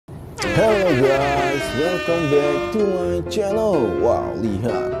Hello guys, welcome back to my channel. Wow,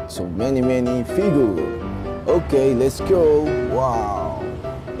 lihat, so many figure. Okay, let's go. Wow,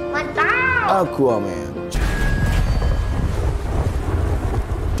 Mantap! Aquaman,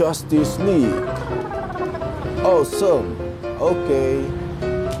 Justice League, awesome. Okay,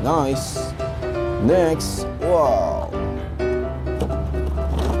 nice. Next, wow,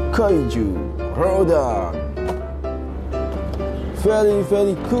 Kaiju, Rodan,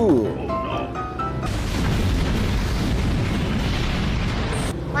 very cool.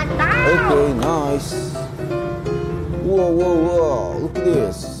 Mantap! Okay, nice. Whoa, look at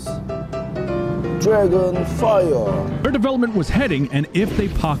this. Dragon fire. Where development was heading and if they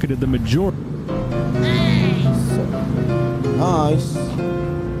pocketed the majority. Nice.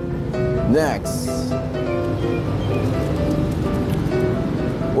 Next.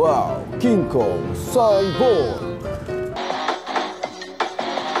 Wow, Kingkong, cyborg.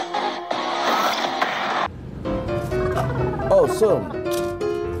 Awesome.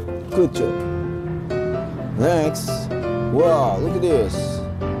 Good job. Next. Wow, look at this.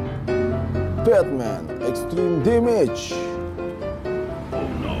 Batman, extreme damage.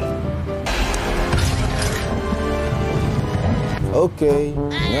 Okay,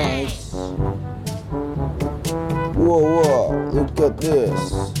 nice. Whoa, look at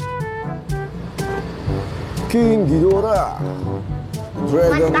this. King Ghidorah.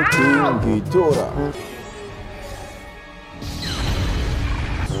 Dragon King Ghidorah.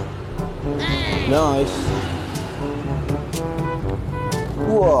 Nice.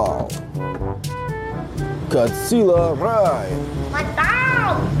 Wow. Godzilla ride.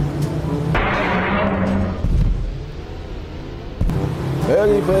 Mantap!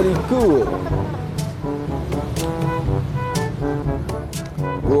 Very cool.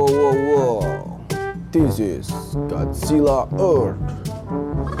 Whoa. This is Godzilla Earth.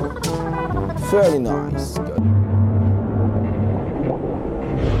 Very nice.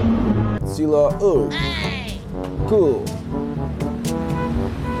 Godzilla Earth. Cool.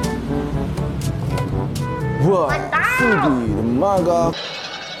 Wow, Sugi, the manga.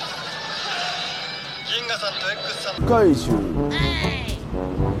 Kaiju.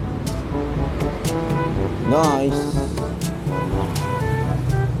 Nice.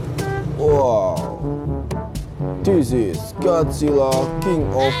 Wow. This is Godzilla, King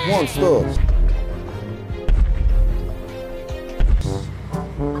of Monsters.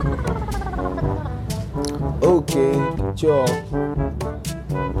 Okay, good job.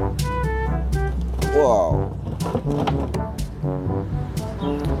 Wow.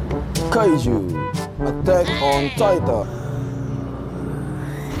 Kaiju, attack on Titan.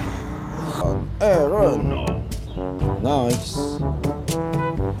 Aaron. Nice.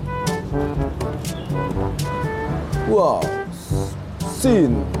 Wow.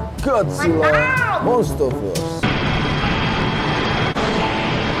 Shin, Godzilla, Monsterverse.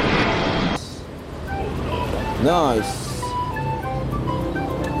 Nice.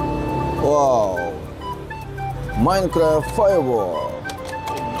 Wow. Minecraft Fireball.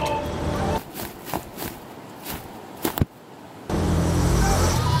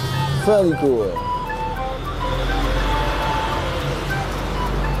 Very cool.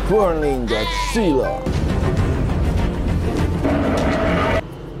 Burning Godzilla.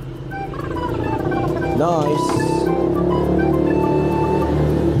 Nice.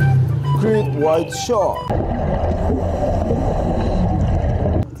 Great white shark.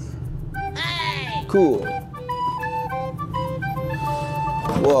 Cool.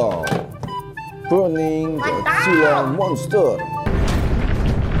 Wow. Burning Godzilla monster.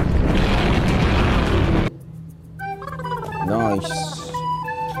 Nice.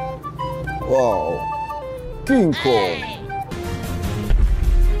 Wow. Kingkong.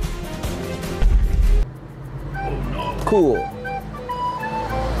 Cool.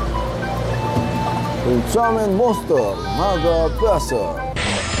 Ultraman monster. Mega Blaster.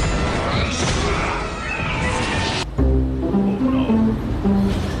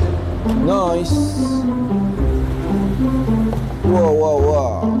 Nice.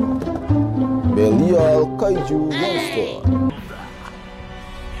 Wow. Belial Kaiju monster.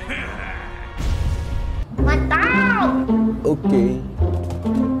 Mantap! Okay.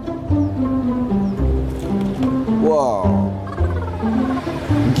 Wow.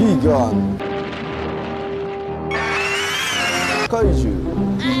 Gigan. Kaiju.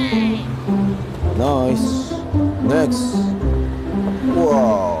 Nice. Next.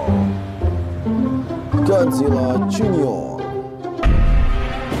 Wow. Godzilla Junior.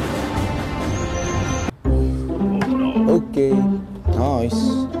 Okay. Nice.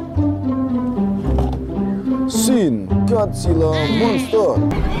 Shin, Godzilla monster.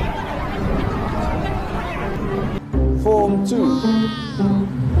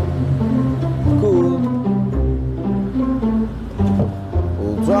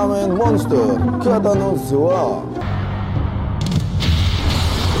 monster, Charcadontosaurus.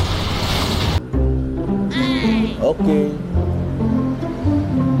 Okay.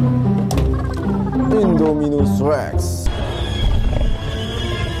 Indominus Rex.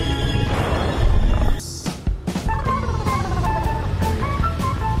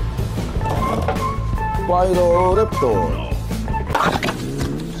 Biollante.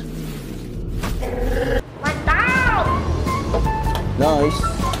 Mantap. Nice.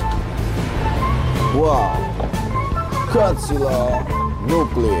 Wow. Godzilla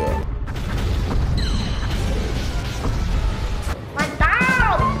nuclear.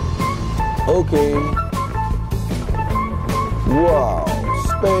 Mantap. Okay. Wow.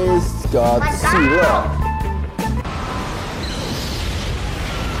 Space Godzilla.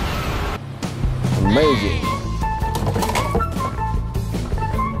 Amazing.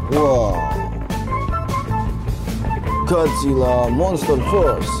 Wow. Godzilla Monster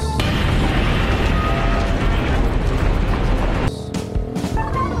Force.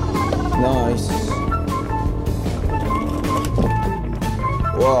 Nice.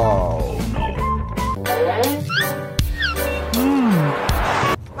 Wow.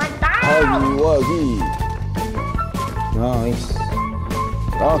 Mantap. Huggy Wuggy. Nice.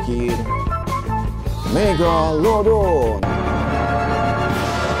 Rocky. Megalodon.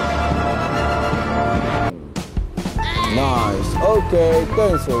 Nice. Okay,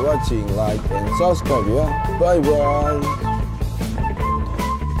 thanks for watching. Like and subscribe, yeah. Bye bye.